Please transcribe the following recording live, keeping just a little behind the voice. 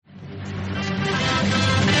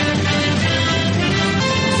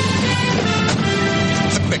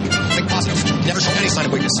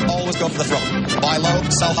Always go for the throat. Buy low,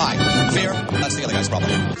 sell high. Fear, that's the other guy's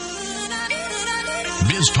problem.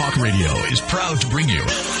 Biz Talk Radio is proud to bring you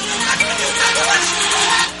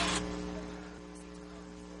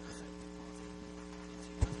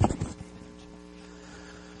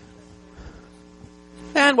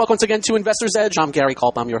and welcome once again to Investor's Edge. I'm Gary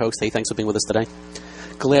Kaltbaum, your host. Hey, thanks for being with us today.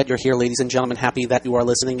 Glad you're here, ladies and gentlemen. Happy that you are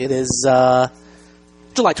listening. It is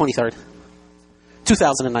July 23rd,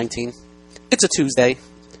 2019. It's a Tuesday,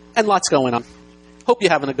 and lots going on. Hope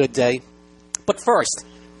you're having a good day. But first,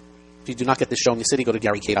 if you do not get this show in your city, go to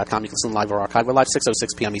GaryK.com. You can listen live or archive. We're live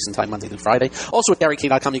 6:06 p.m. Eastern Time, Monday through Friday. Also at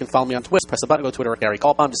GaryK.com, you can follow me on Twitter. Press the button, go to Twitter at Gary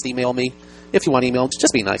Kaltbaum. Just email me. If you want email,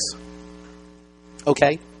 just be nice.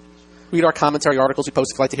 Okay? Read our commentary articles we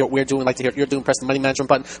post if you like to hear what we're doing, like to hear what you're doing. Press the money management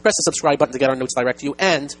button. Press the subscribe button to get our notes direct to you.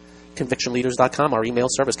 And ConvictionLeaders.com, our email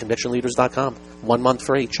service, ConvictionLeaders.com. 1 month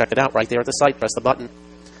free. Check it out right there at the site. Press the button.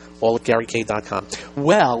 All at GaryK.com.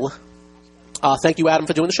 Well, thank you, Adam,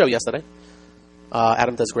 for doing the show yesterday.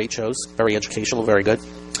 Adam does great shows. Very educational, very good.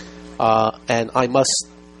 And I must,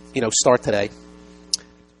 start today.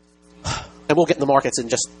 And we'll get in the markets in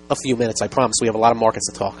just a few minutes, I promise. We have a lot of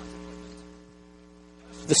markets to talk.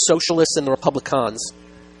 The socialists and the Republicans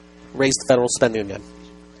raised federal spending again.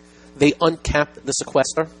 They uncapped the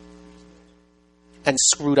sequester and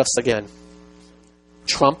screwed us again.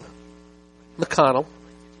 Trump, McConnell,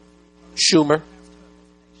 Schumer,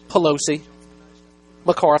 Pelosi,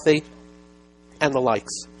 McCarthy, and the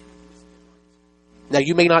likes. Now,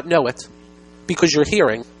 you may not know it because you're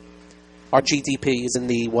hearing our GDP is in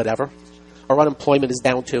the whatever, our unemployment is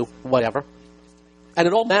down to whatever, and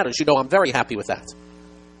it all matters. I'm very happy with that.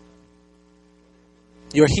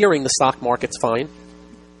 You're hearing the stock market's fine.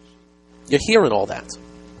 You're hearing all that.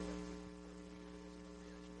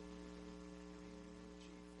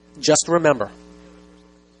 Just remember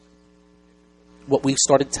what we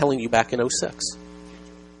started telling you back in 2006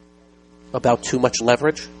 about too much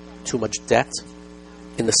leverage, too much debt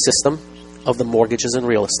in the system of the mortgages and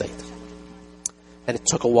real estate. And it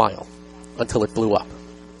took a while until it blew up.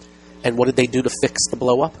 And what did they do to fix the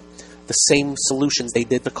blow up? The same solutions they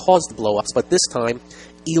did to cause the blow-ups, but this time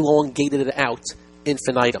elongated it out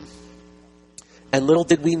infinitum. And little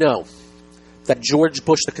did we know that George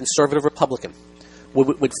Bush, the conservative Republican,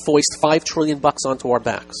 would foist $5 trillion onto our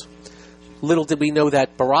backs. Little did we know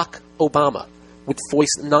that Barack Obama would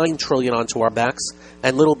foist $9 trillion onto our backs.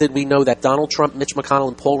 And little did we know that Donald Trump, Mitch McConnell,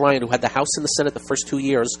 and Paul Ryan, who had the House and the Senate the first 2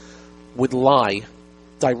 years, would lie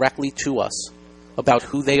directly to us about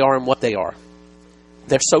who they are and what they are.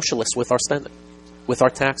 They're socialists with our spending, with our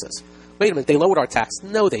taxes. Wait a minute, they lowered our tax.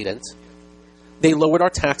 No, they didn't. They lowered our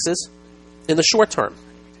taxes in the short term.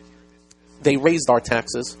 They raised our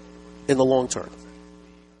taxes in the long term.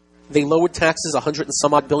 They lowered taxes $100 and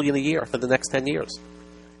some odd billion a year for the next 10 years.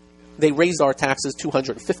 They raised our taxes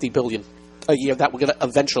 $250 billion a year that we're going to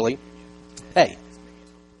eventually pay.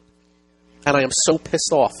 And I am so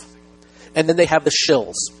pissed off. And then they have the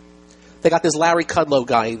shills. They got this Larry Kudlow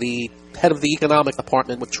guy, the head of the economic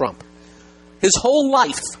department with Trump. His whole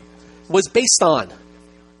life was based on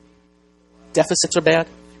deficits are bad,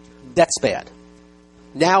 debt's bad.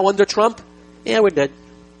 Now under Trump, we're good.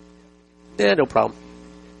 No problem.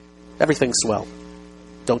 Everything's swell.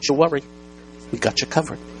 Don't you worry. We got you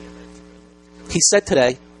covered. He said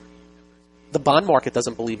today, the bond market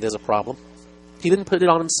doesn't believe there's a problem. He didn't put it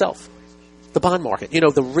on himself. The bond market,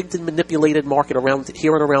 the rigged and manipulated market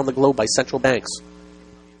here and around the globe by central banks,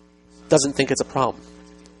 doesn't think it's a problem.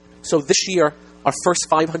 So this year, our first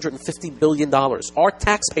 $550 billion, our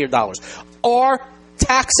taxpayer dollars, our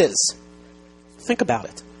taxes. Think about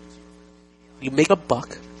it. You make a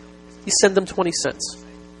buck, you send them 20 cents.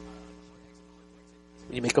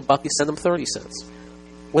 You make a buck, you send them 30 cents.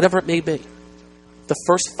 Whatever it may be. The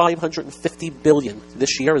first $550 billion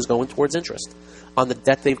this year is going towards interest on the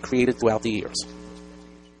debt they've created throughout the years.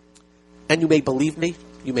 And you may believe me,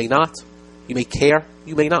 you may not. You may care,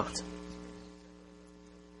 you may not.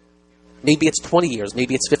 Maybe it's 20 years,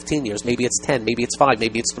 maybe it's 15 years, maybe it's 10, maybe it's 5,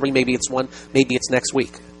 maybe it's 3, maybe it's 1, maybe it's next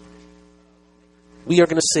week. We are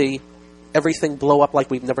going to see everything blow up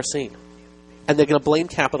like we've never seen. And they're going to blame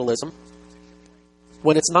capitalism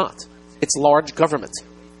when it's not. It's large government.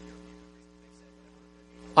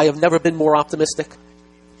 I have never been more optimistic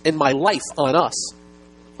in my life on us.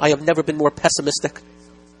 I have never been more pessimistic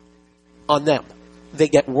on them. They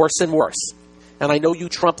get worse and worse. And I know you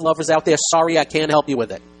Trump lovers out there, sorry I can't help you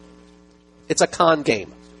with it. It's a con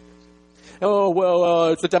game.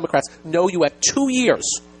 It's the Democrats. No, you had 2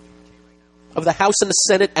 years of the House and the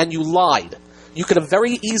Senate and you lied. You could have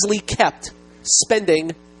very easily kept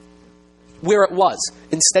spending where it was.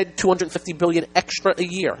 Instead, $250 billion extra a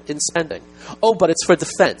year in spending. Oh, but it's for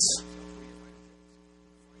defense.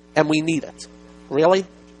 And we need it. Really?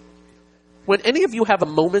 When any of you have a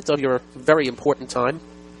moment of your very important time,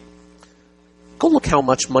 go look how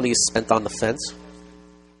much money is spent on defense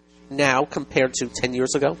now compared to 10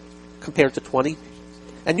 years ago, compared to 20.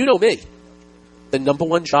 And you know me. The number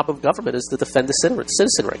one job of government is to defend the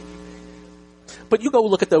citizenry. But you go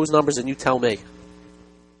look at those numbers and you tell me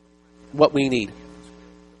what we need.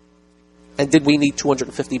 And did we need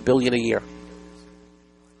 $250 billion a year?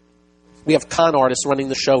 We have con artists running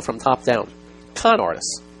the show from top down. Con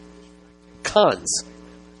artists. Cons.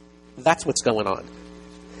 That's what's going on.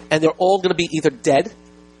 And they're all going to be either dead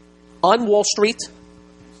on Wall Street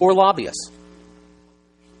or lobbyists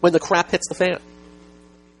when the crap hits the fan.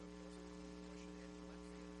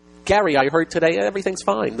 Gary, I heard today, everything's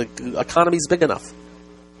fine. The economy's big enough.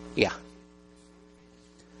 Yeah.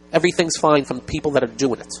 Everything's fine from the people that are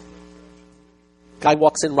doing it. Guy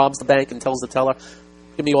walks in, robs the bank, and tells the teller,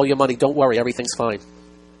 give me all your money. Don't worry, everything's fine.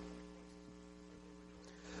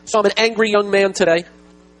 So I'm an angry young man today.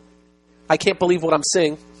 I can't believe what I'm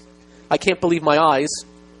seeing. I can't believe my eyes.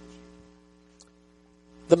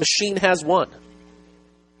 The machine has won.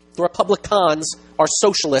 The Republicans are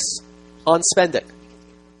socialists on spending.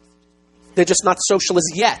 They're just not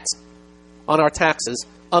socialists yet on our taxes,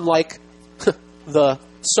 unlike the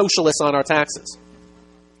socialists on our taxes.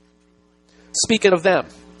 Speaking of them,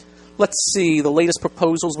 let's see. The latest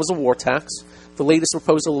proposals was a war tax. The latest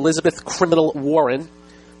proposal, Elizabeth Criminal Warren,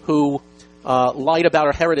 who lied about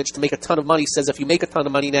her heritage to make a ton of money, says if you make a ton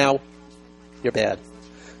of money now, you're bad.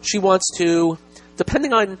 She wants to,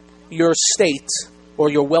 depending on your state or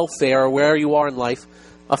your welfare or where you are in life,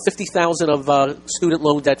 $50,000 of student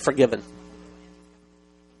loan debt forgiven.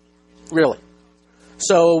 Really.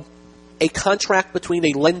 So a contract between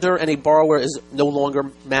a lender and a borrower is no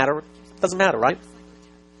longer matter. Doesn't matter, right?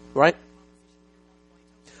 Right?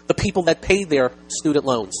 The people that paid their student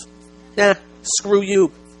loans. Screw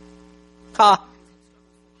you. Ha.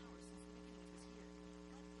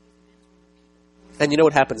 And you know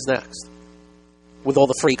what happens next? With all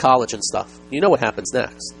the free college and stuff. You know what happens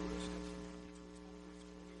next.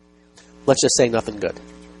 Let's just say nothing good.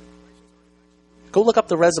 Go look up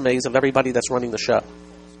the resumes of everybody that's running the show.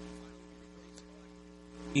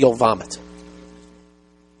 You'll vomit.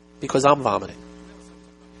 Because I'm vomiting.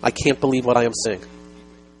 I can't believe what I am seeing.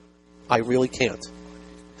 I really can't.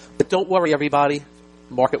 But don't worry, everybody.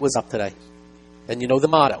 Market was up today. And you know the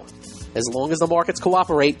motto. As long as the markets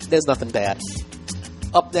cooperate, there's nothing bad.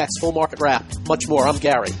 Up next, full market wrap. Much more. I'm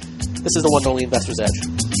Gary. This is the one and only Investor's Edge.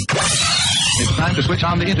 It's time to switch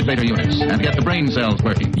on the integrator units and get the brain cells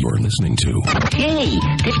working. You're listening to Hey,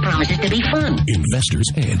 this promises to be fun.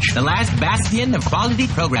 Investor's Edge The last bastion of quality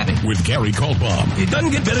programming. with Gary Kaltbaum. It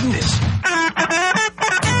doesn't get better than this.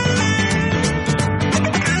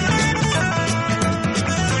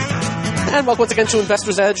 And welcome once again to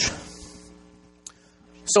Investor's Edge.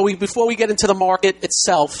 So before we get into the market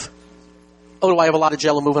itself, I have a lot of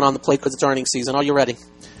jello moving on the plate because it's earnings season. Are you ready?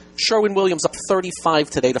 Sherwin-Williams up 35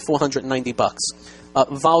 today to $490.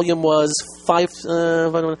 Volume was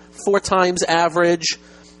 4 times average.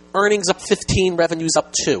 Earnings up 15, revenues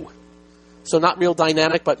up 2. So not real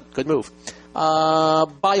dynamic, but good move.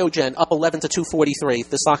 Biogen up 11 to 243.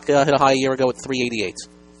 The stock hit a high a year ago at 388.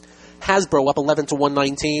 Hasbro up 11 to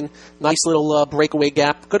 119. Nice little breakaway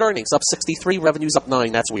gap. Good earnings up 63, revenues up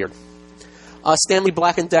 9. That's weird. Stanley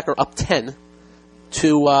Black & Decker up 10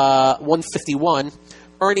 to 151.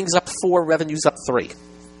 Earnings up 4, revenues up 3.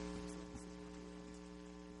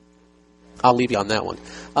 I'll leave you on that one.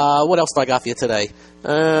 What else do I got for you today?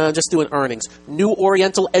 Just doing earnings. New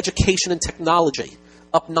Oriental Education and Technology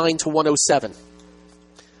up 9 to 107.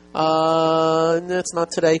 That's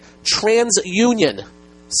not today. TransUnion,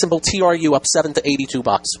 symbol TRU, up 7 to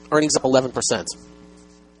 $82. Earnings up 11%.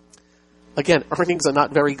 Again, earnings are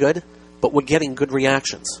not very good, but we're getting good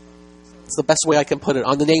reactions. It's the best way I can put it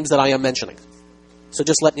on the names that I am mentioning. So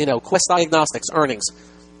just letting you know. Quest Diagnostics, earnings.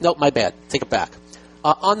 Nope, my bad. Take it back.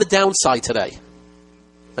 On the downside today.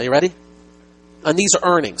 Are you ready? And these are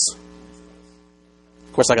earnings.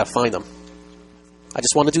 Of course, I got to find them. I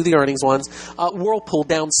just want to do the earnings ones. Whirlpool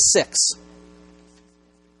down 6.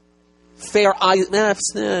 I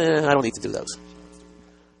don't need to do those.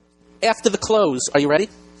 After the close, are you ready?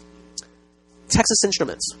 Texas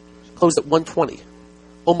Instruments closed at 120.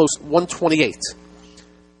 Almost 128.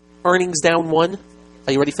 Earnings down 1.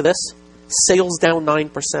 Are you ready for this? Sales down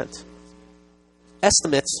 9%.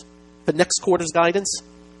 Estimates for next quarter's guidance,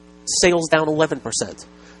 sales down 11%.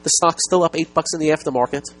 The stock's still up $8 in the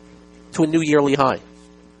aftermarket to a new yearly high.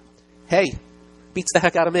 Hey, beats the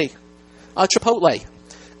heck out of me. Chipotle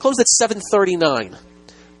closed at $7.39.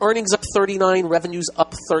 Earnings up 39, revenues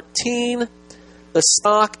up 13. The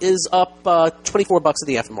stock is up $24 in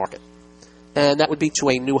the aftermarket, and that would be to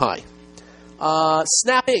a new high.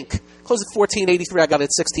 Snap Inc. closed at $14.83. I got it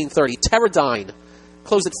at $16.30. Teradyne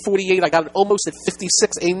closed at $48. I got it almost at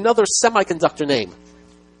 $56. Another semiconductor name.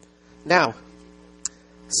 Now,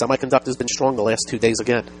 semiconductor's been strong the last 2 days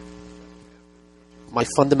again. My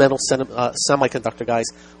fundamental semiconductor guys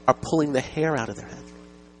are pulling the hair out of their head.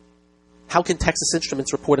 How can Texas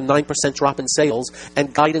Instruments report a 9% drop in sales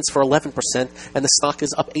and guidance for 11%, and the stock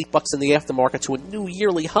is up $8 in the aftermarket to a new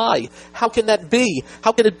yearly high? How can that be?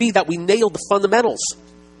 How can it be that we nailed the fundamentals?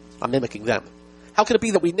 I'm mimicking them. How can it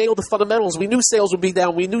be that we nailed the fundamentals? We knew sales would be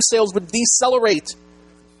down. We knew sales would decelerate.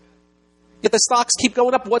 Yet the stocks keep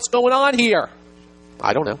going up. What's going on here?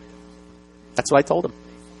 I don't know. That's what I told them.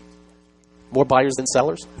 More buyers than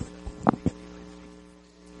sellers.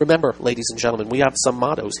 Remember, ladies and gentlemen, we have some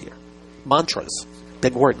mottos here. Mantras.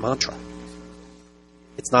 Big word, mantra.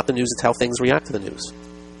 It's not the news, it's how things react to the news.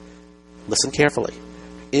 Listen carefully.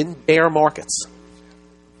 In bear markets,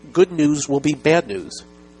 good news will be bad news,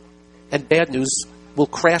 and bad news will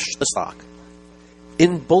crash the stock.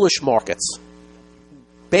 In bullish markets,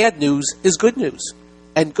 bad news is good news,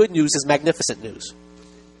 and good news is magnificent news.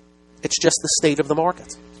 It's just the state of the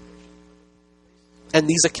market. And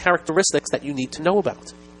these are characteristics that you need to know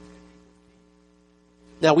about.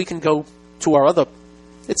 Now, we can go to our other,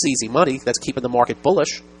 it's easy money, that's keeping the market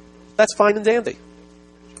bullish. That's fine and dandy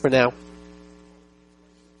for now.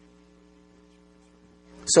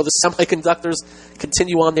 So the semiconductors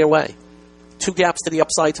continue on their way. 2 gaps to the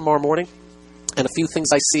upside tomorrow morning, and a few things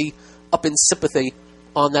I see up in sympathy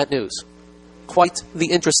on that news. Quite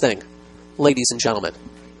the interesting, ladies and gentlemen.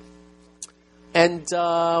 And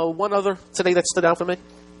one other today that stood out for me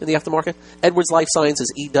in the aftermarket, Edwards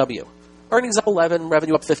Lifesciences, EW. Earnings up 11,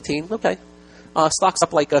 revenue up 15. Okay. Stock's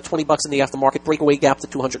up like $20 in the aftermarket. Breakaway gap to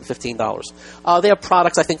 $215. They have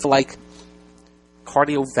products, I think, for like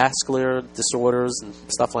cardiovascular disorders and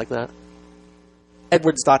stuff like that.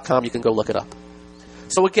 Edwards.com, you can go look it up.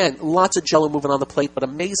 So again, lots of jello moving on the plate, but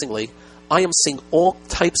amazingly, I am seeing all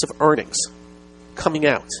types of earnings coming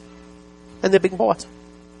out. And they're being bought.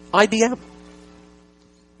 IBM.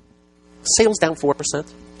 Sales down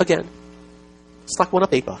 4%. Again. Stock went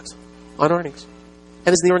up $8 on earnings.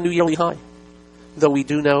 And is near a new yearly high. Though we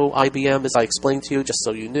do know IBM, as I explained to you, just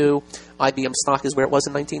so you knew, IBM stock is where it was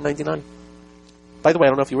in 1999. By the way, I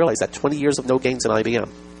don't know if you realize that. 20 years of no gains in IBM.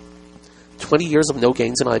 20 years of no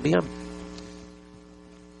gains in IBM.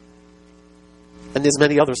 And there's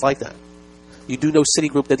many others like that. You do know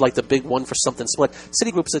Citigroup did like the big one for something split.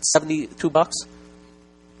 Citigroup's at $72.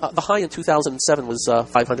 The high in 2007 was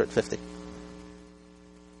 $550.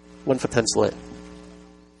 1 for 10 split.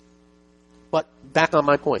 But back on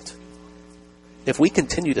my point. If we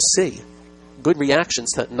continue to see good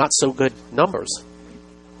reactions to not so good numbers,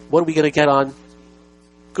 what are we going to get on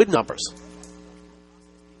good numbers?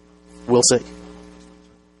 We'll see.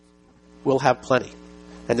 We'll have plenty.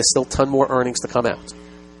 And there's still a ton more earnings to come out.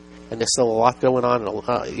 And there's still a lot going on.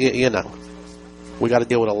 We got to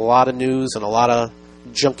deal with a lot of news and a lot of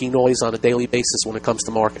junky noise on a daily basis when it comes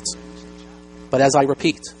to markets. But as I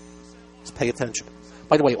repeat, just pay attention.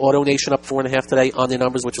 By the way, AutoNation up 4.5 today on their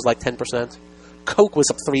numbers, which is like 10%. Coke was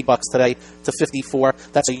up $3 today to 54.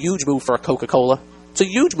 That's a huge move for a Coca-Cola. It's a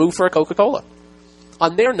huge move for a Coca-Cola.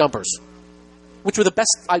 On their numbers, which were the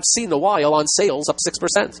best I've seen in a while on sales, up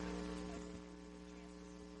 6%.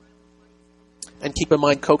 And keep in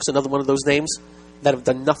mind, Coke's another one of those names that have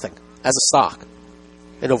done nothing as a stock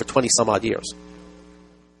in over 20 some odd years.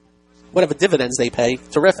 Whatever dividends they pay,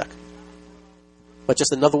 terrific. But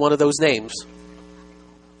just another one of those names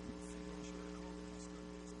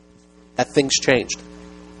that things changed.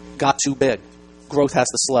 Got too big. Growth has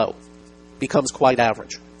to slow. Becomes quite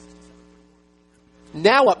average.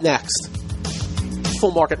 Now up next,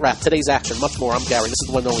 full market wrap. Today's action, much more. I'm Gary. This is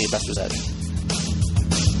the one and only Investor's Edge.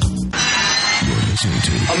 You're listening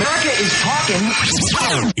to America is talking.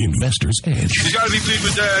 Investor's Edge You gotta be pleased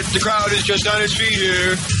with that. The crowd is just on its feet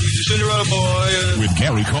here. He's a Cinderella boy. with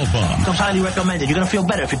Gary Kaltbaum. Comes highly recommended. You're gonna feel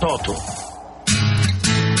better if you talk to him.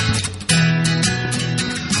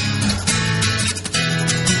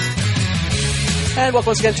 And welcome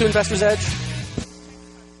once again to Investor's Edge.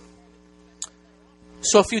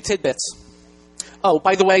 So a few tidbits. Oh,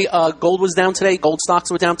 by the way, gold was down today. Gold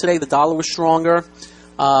stocks were down today. The dollar was stronger.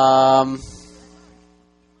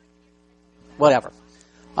 Whatever.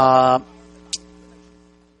 Let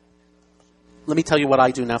me tell you what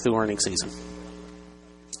I do now through earnings season,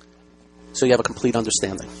 so you have a complete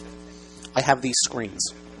understanding. I have these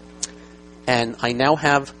screens. And I now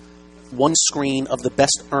have one screen of the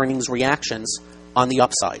best earnings reactions on the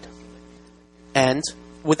upside. And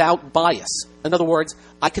without bias. In other words,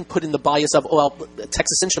 I can put in the bias of, well,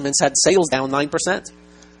 Texas Instruments had sales down 9%.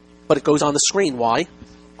 But it goes on the screen. Why?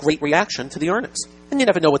 Great reaction to the earnings. And you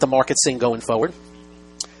never know what the market's seeing going forward.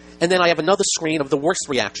 And then I have another screen of the worst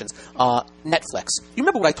reactions. Netflix. You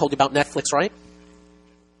remember what I told you about Netflix, right?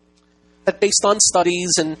 That based on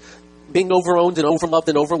studies and being overowned and overloved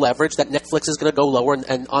and overleveraged, that Netflix is going to go lower.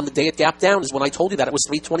 And on the day it gapped down is when I told you that it was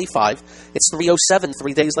 325. It's 307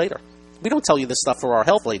 3 days later. We don't tell you this stuff for our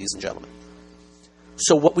health, ladies and gentlemen.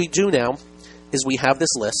 So what we do now is we have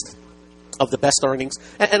this list of the best earnings.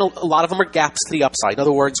 And a lot of them are gaps to the upside. In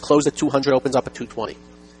other words, closed at 200, opens up at 220.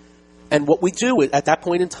 And what we do at that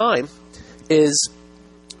point in time is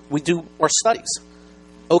we do our studies.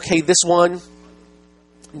 Okay, this one,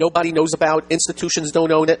 nobody knows about. Institutions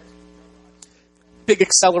don't own it. Big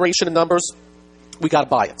acceleration in numbers. We got to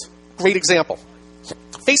buy it. Great example.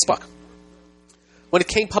 Facebook. When it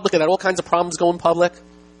came public, it had all kinds of problems going public.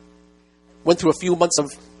 Went through a few months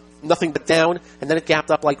of nothing but down, and then it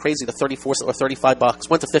gapped up like crazy to 34 or $35.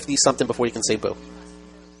 Went to 50 something before you can say boo.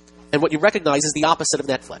 And what you recognize is the opposite of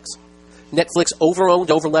Netflix. Netflix overowned,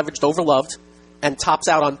 overleveraged, overloved, and tops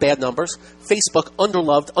out on bad numbers. Facebook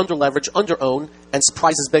underloved, underleveraged, underowned, and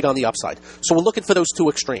surprises big on the upside. So we're looking for those two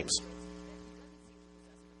extremes.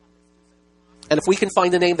 And if we can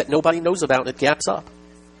find a name that nobody knows about and it gaps up,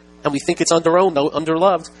 and we think it's underowned,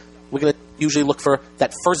 underloved, we're going to usually look for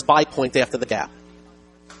that first buy point after the gap.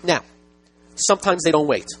 Now, sometimes they don't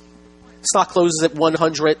wait. Stock closes at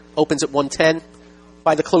 100, opens at 110.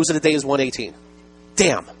 By the close of the day is 118.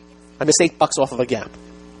 Damn. I missed $8 off of a gap.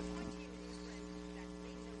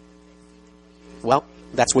 Well,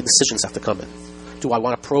 that's where decisions have to come in. Do I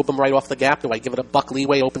want to probe them right off the gap? Do I give it a buck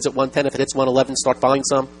leeway, opens at 110, if it hits 111, start buying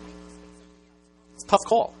some? It's a tough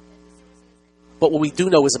call. But what we do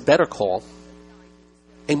know is a better call,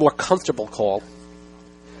 a more comfortable call,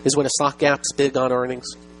 is when a stock gaps big on earnings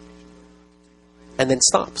and then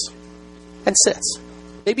stops and sits.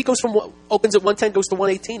 Maybe it goes from opens at 110, goes to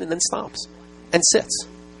 118, and then stops and sits.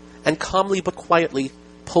 And calmly but quietly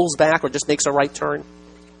pulls back or just makes a right turn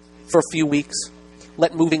for a few weeks.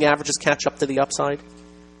 Let moving averages catch up to the upside.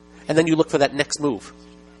 And then you look for that next move.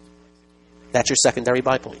 That's your secondary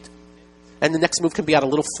buy point. And the next move can be at a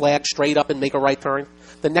little flag straight up and make a right turn.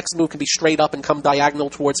 The next move can be straight up and come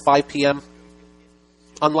diagonal towards 5 p.m.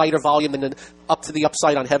 on lighter volume and then up to the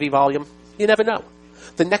upside on heavy volume. You never know.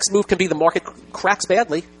 The next move can be the market cracks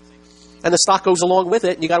badly and the stock goes along with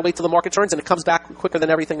it, and you got to wait till the market turns, and it comes back quicker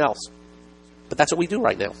than everything else. But that's what we do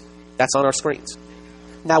right now. That's on our screens.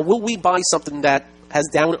 Now, will we buy something that has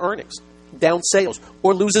down earnings, down sales,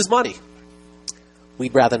 or loses money?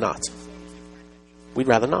 We'd rather not. We'd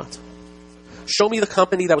rather not. Show me the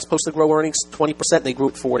company that was supposed to grow earnings 20% and they grew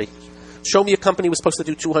at 40. Show me a company was supposed to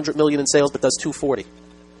do $200 million in sales but does $240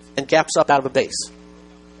 and gaps up out of a base.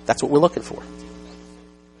 That's what we're looking for.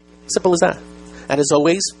 Simple as that. And as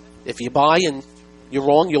always, if you buy and you're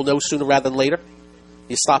wrong, you'll know sooner rather than later.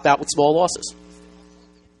 You stop out with small losses.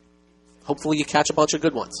 Hopefully you catch a bunch of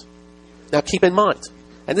good ones. Now keep in mind,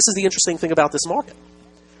 and this is the interesting thing about this market,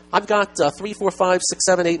 I've got 3, 4, 5, 6,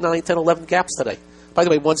 7, 8, 9, 10, 11 gaps today. By the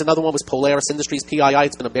way, another one was Polaris Industries, PII.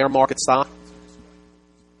 It's been a bear market stock.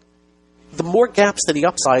 The more gaps to the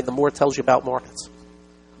upside, the more it tells you about markets.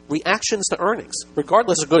 Reactions to earnings,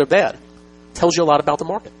 regardless of good or bad, tells you a lot about the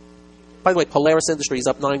market. By the way, Polaris Industries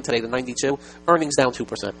up 9 today to 92. Earnings down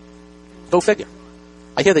 2%. Go figure.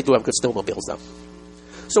 I hear they do have good snowmobiles, though.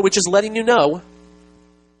 So we're just letting you know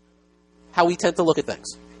how we tend to look at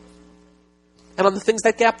things. And on the things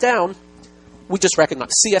that gap down, we just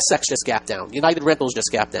recognize. CSX just gapped down. United Rentals just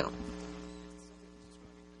gapped down.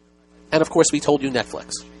 And of course, we told you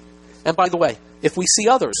Netflix. And by the way, if we see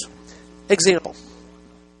others, example,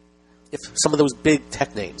 if some of those big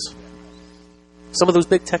tech names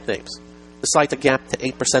decide to gap to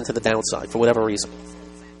 8% to the downside for whatever reason,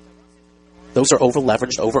 those are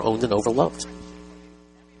over-leveraged, over-owned, and over-loved.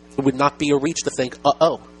 It would not be a reach to think,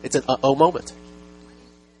 uh-oh. It's an uh-oh moment.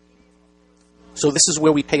 So this is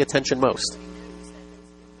where we pay attention most.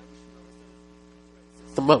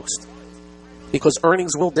 The most. Because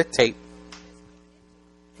earnings will dictate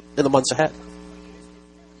in the months ahead.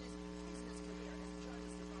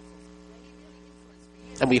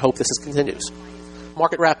 And we hope this continues.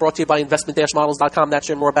 Market Wrap brought to you by investment-models.com. That's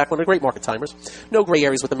Jim Rohr back one of the great market timers. No gray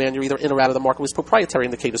areas with the man. You're either in or out of the market. It was proprietary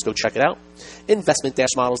indicators. Go check it out.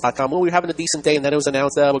 Investment-models.com. Well, we were having a decent day, and then it was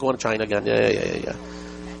announced that we're going to China again. Yeah.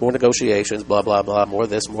 More negotiations, blah, blah, blah. More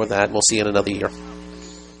this, more that. And we'll see you in another year.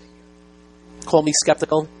 call me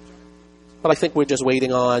skeptical, but I think we're just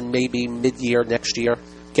waiting on maybe mid-year next year,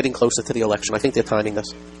 getting closer to the election. I think they're timing this.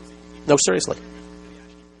 No, seriously.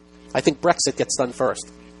 I think Brexit gets done first.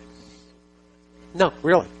 No,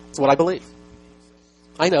 really. It's what I believe.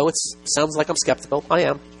 I know it sounds like I'm skeptical. I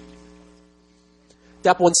am.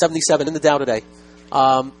 DAP 177 in the Dow today.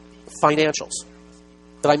 Financials.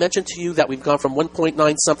 Did I mention to you that we've gone from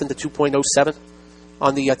 1.9 something to 2.07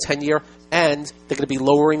 on the 10-year, and they're going to be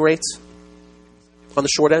lowering rates on the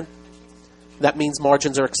short end? That means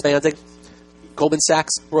margins are expanding. Goldman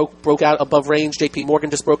Sachs broke out above range. JP Morgan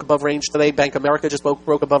just broke above range today. Bank of America just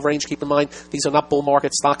broke above range. Keep in mind, these are not bull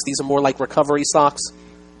market stocks. These are more like recovery stocks.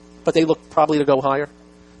 But they look probably to go higher.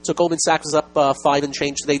 So Goldman Sachs is up 5 and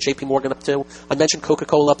change today. JP Morgan up 2. I mentioned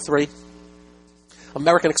Coca-Cola up 3.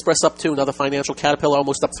 American Express up 2. Another financial. Caterpillar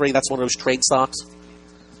almost up 3. That's one of those trade stocks.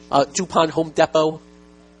 DuPont, Home Depot,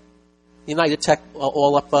 United Tech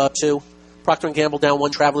all up 2. Procter & Gamble down 1.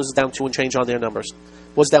 Travelers is down 2 and change on their numbers.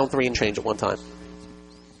 Was down 3 and change at one time.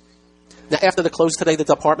 Now, after the close today, the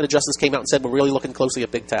Department of Justice came out and said we're really looking closely at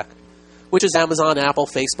big tech, which is Amazon, Apple,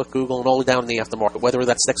 Facebook, Google, and all are down in the aftermarket. Whether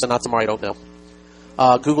that sticks or not tomorrow, I don't know.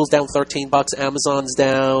 Google's down $13. Amazon's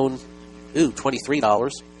down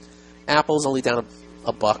 $23. Apple's only down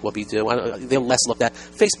a buck. What we do? They're less looked at.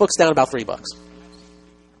 Facebook's down about $3.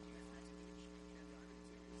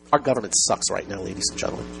 Our government sucks right now, ladies and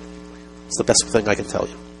gentlemen. It's the best thing I can tell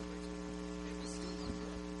you.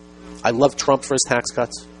 I love Trump for his tax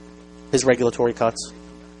cuts, his regulatory cuts.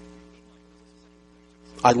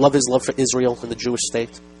 I love his love for Israel and the Jewish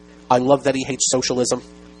state. I love that he hates socialism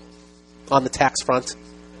on the tax front,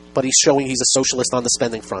 but he's showing he's a socialist on the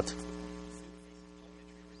spending front.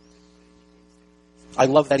 I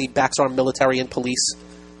love that he backs our military and police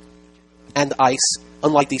and ICE,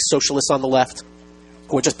 unlike these socialists on the left,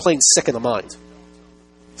 who are just plain sick in the mind.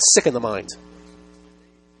 Sick in the mind.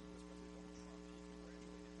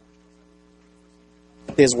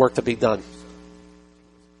 There's work to be done.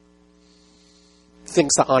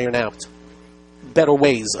 Things to iron out. Better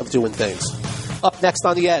ways of doing things. Up next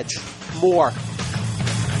on The Edge, more.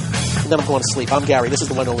 And then I'm going to sleep. I'm Gary. This is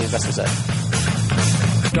the one only Investor's Edge.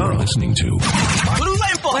 You're listening to What are we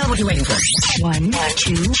waiting for? What are you waiting for? 1,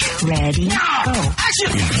 2, ready, go.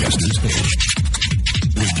 Action! Investor's Edge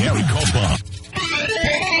with Gary Kaltbaum.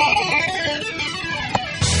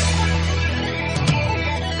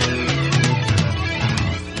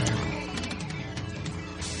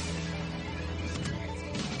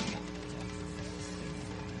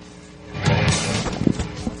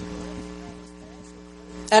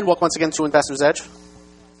 And welcome once again to Investor's Edge.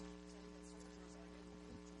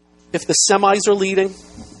 If the semis are leading,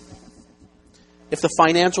 if the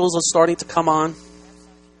financials are starting to come on,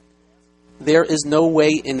 there is no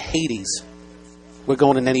way in Hades we're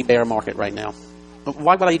going in any bear market right now.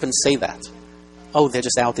 Why would I even say that? Oh, they're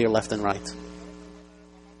just out there left and right.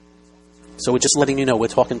 So we're just letting you know we're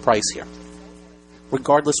talking price here.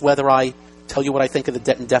 Regardless whether I tell you what I think of the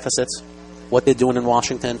debt and deficits, what they're doing in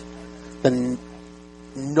Washington, the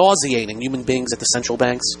nauseating human beings at the central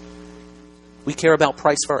banks, we care about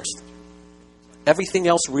price first. Everything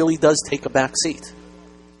else really does take a back seat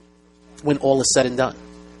when all is said and done.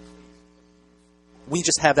 We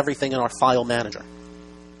just have everything in our file manager.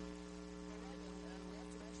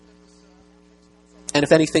 And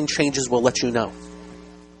if anything changes, we'll let you know.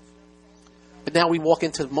 But now we walk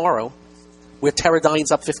into tomorrow where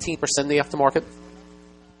Teradyne's up 15% in the aftermarket.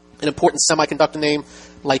 An important semiconductor name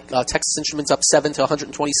like Texas Instruments up 7 to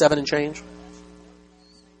 127 and change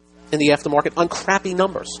in the aftermarket on crappy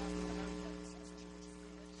numbers.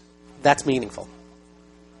 That's meaningful.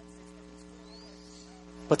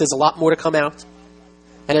 But there's a lot more to come out.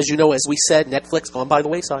 And as you know, as we said, Netflix gone by the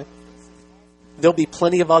wayside. There'll be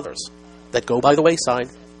plenty of others that go by the wayside,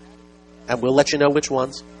 and we'll let you know which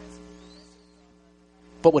ones.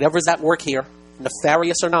 But whatever's at work here,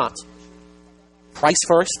 nefarious or not, price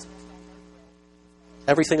first,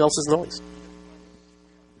 everything else is noise.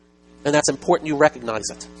 And that's important you recognize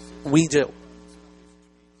it. We do.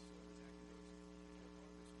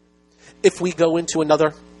 If we go into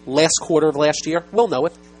another last quarter of last year, we'll know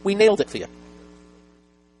it. We nailed it for you.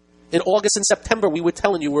 In August and September, we were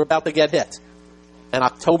telling you we're about to get hit. And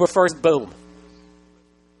October 1st, boom.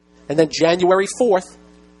 And then January 4th,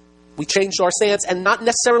 we changed our stance, and not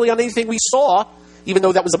necessarily on anything we saw, even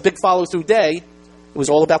though that was a big follow-through day. It was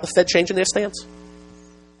all about the Fed changing their stance.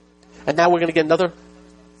 And now we're going to get another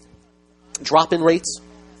drop in rates,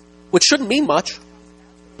 which shouldn't mean much,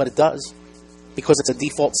 but it does, because it's a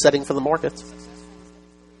default setting for the market.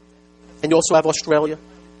 And you also have Australia,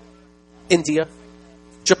 India,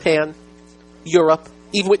 Japan, Europe,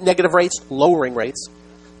 even with negative rates, lowering rates,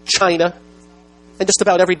 China, and just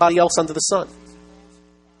about everybody else under the sun.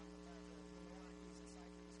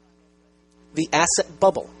 The asset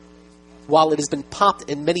bubble, while it has been popped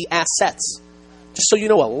in many assets, just so you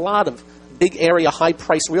know, a lot of big area,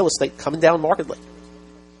 high-priced real estate coming down markedly.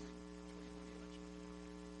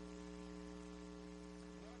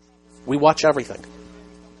 We watch everything.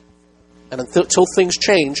 And until things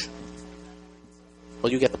change,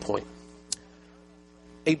 well, you get the point.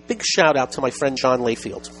 A big shout-out to my friend John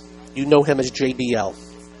Layfield. You know him as JBL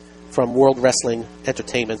from World Wrestling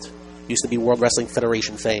Entertainment. Used to be World Wrestling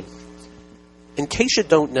Federation fame. In case you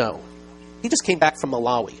don't know, he just came back from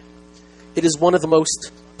Malawi. It is one of the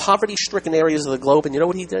most poverty-stricken areas of the globe, and you know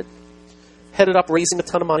what he did? Headed up raising a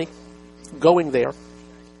ton of money, going there,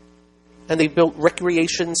 and they built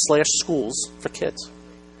recreation/schools for kids.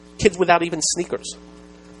 Kids without even sneakers.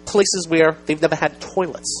 Places where they've never had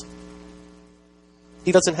toilets.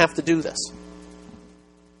 He doesn't have to do this.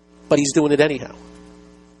 But he's doing it anyhow.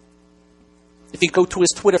 If you go to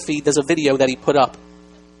his Twitter feed, there's a video that he put up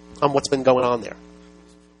on what's been going on there.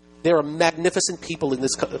 There are magnificent people in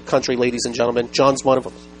this country, ladies and gentlemen. John's one of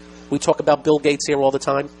them. We talk about Bill Gates here all the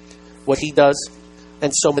time, what he does,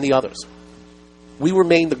 and so many others. We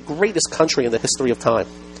remain the greatest country in the history of time.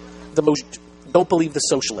 The most. Don't believe the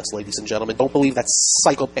socialists, ladies and gentlemen. Don't believe that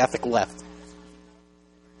psychopathic left.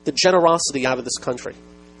 The generosity out of this country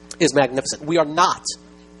is magnificent. We are not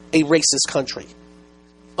a racist country,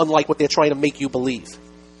 unlike what they're trying to make you believe.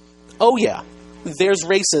 Oh yeah, there's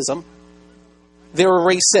racism. There are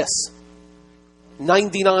racists.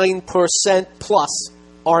 99% plus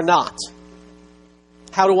are not.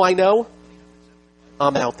 How do I know?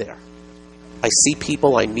 I'm out there. I see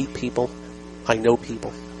people, I meet people, I know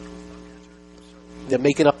people. They're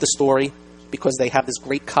making up the story because they have this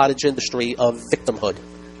great cottage industry of victimhood.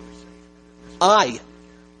 I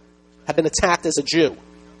have been attacked as a Jew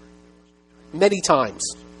many times.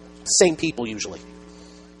 Same people usually.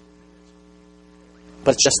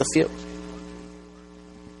 But it's just a few.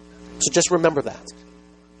 So just remember that.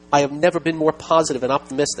 I have never been more positive and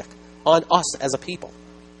optimistic on us as a people.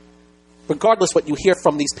 Regardless what you hear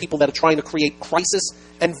from these people that are trying to create crisis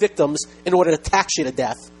and victims in order to tax you to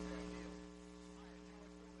death,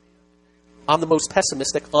 I'm the most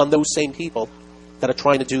pessimistic on those same people that are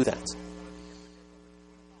trying to do that.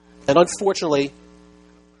 And unfortunately,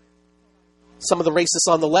 some of the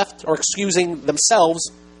racists on the left are excusing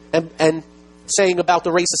themselves and saying about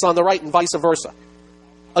the racists on the right and vice versa.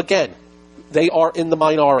 Again, they are in the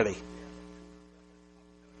minority.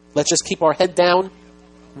 Let's just keep our head down,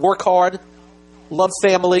 work hard, love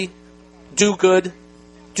family, do good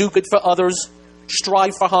for others,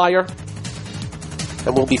 strive for higher,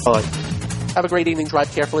 and we'll be fine. Have a great evening.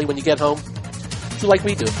 Drive carefully when you get home. Do like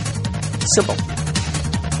we do. Simple.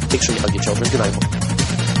 Make sure you hug your children. Good night.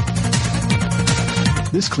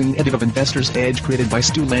 This clean edit of Investor's Edge created by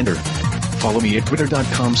Stoolander. Follow me at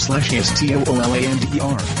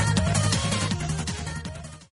twitter.com/STOOLANDER.